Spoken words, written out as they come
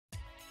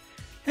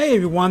Hey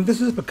everyone,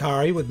 this is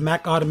Bakari with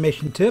Mac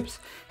Automation Tips.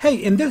 Hey,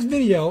 in this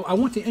video, I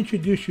want to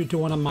introduce you to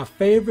one of my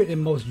favorite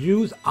and most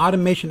used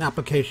automation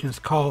applications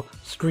called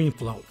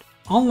Screenfloat.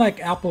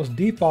 Unlike Apple's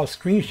default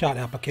screenshot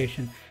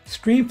application,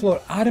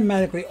 Screenfloat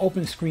automatically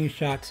opens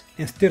screenshots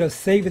instead of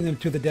saving them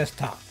to the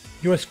desktop.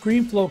 Your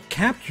Screenfloat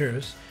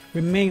captures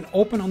remain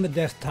open on the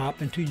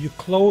desktop until you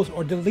close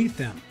or delete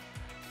them.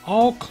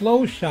 All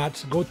closed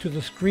shots go to the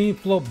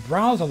Screenfloat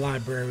browser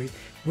library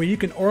where you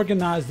can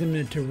organize them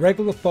into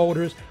regular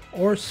folders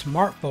or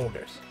smart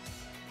folders.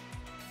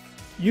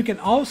 You can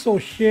also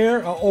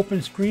share or open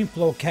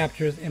Screenfloat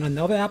captures in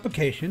another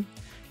application,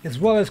 as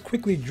well as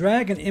quickly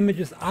drag an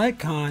image's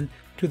icon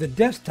to the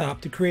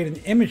desktop to create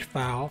an image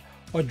file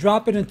or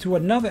drop it into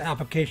another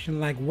application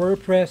like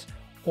WordPress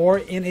or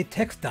in a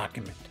text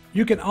document.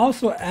 You can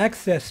also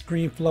access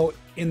Screenfloat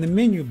in the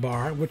menu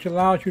bar, which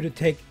allows you to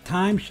take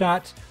time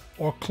shots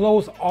or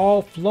close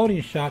all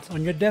floating shots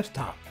on your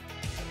desktop.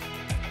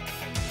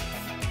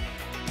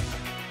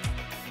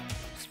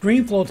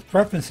 Screenfloat's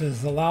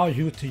preferences allows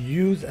you to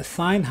use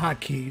assigned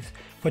hotkeys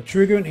for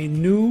triggering a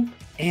new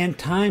and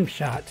timed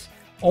shots,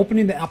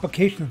 opening the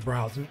applications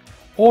browser,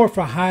 or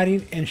for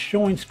hiding and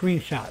showing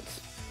screenshots.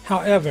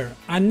 However,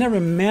 I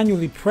never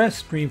manually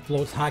press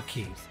Screenfloat's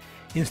hotkeys.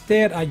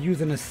 Instead, I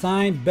use an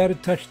assigned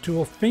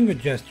BetterTouchTool finger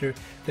gesture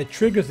that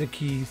triggers the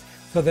keys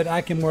so that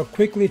I can more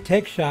quickly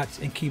take shots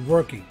and keep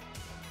working.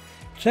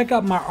 Check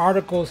out my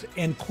articles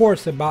and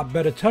course about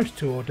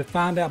BetterTouchTool to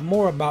find out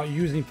more about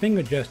using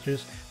finger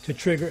gestures to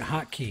trigger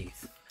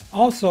hotkeys.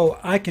 Also,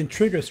 I can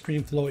trigger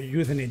Screenfloat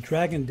using a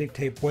drag and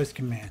dictate voice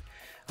command.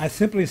 I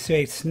simply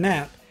say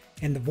snap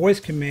and the voice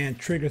command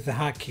triggers the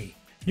hotkey.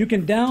 You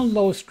can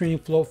download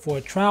Screenfloat for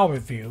a trial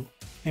review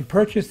and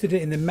purchase it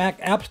in the Mac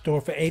App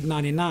Store for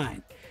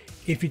 $8.99.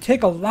 If you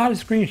take a lot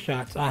of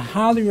screenshots, I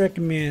highly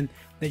recommend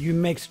that you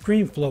make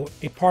Screenfloat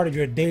a part of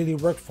your daily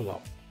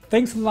workflow.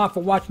 Thanks a lot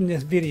for watching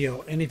this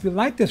video, and if you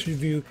like this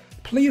review,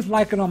 please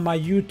like it on my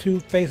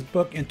YouTube,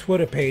 Facebook, and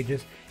Twitter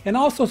pages, and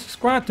also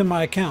subscribe to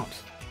my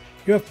accounts.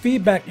 Your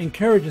feedback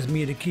encourages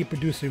me to keep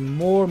producing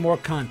more and more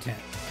content.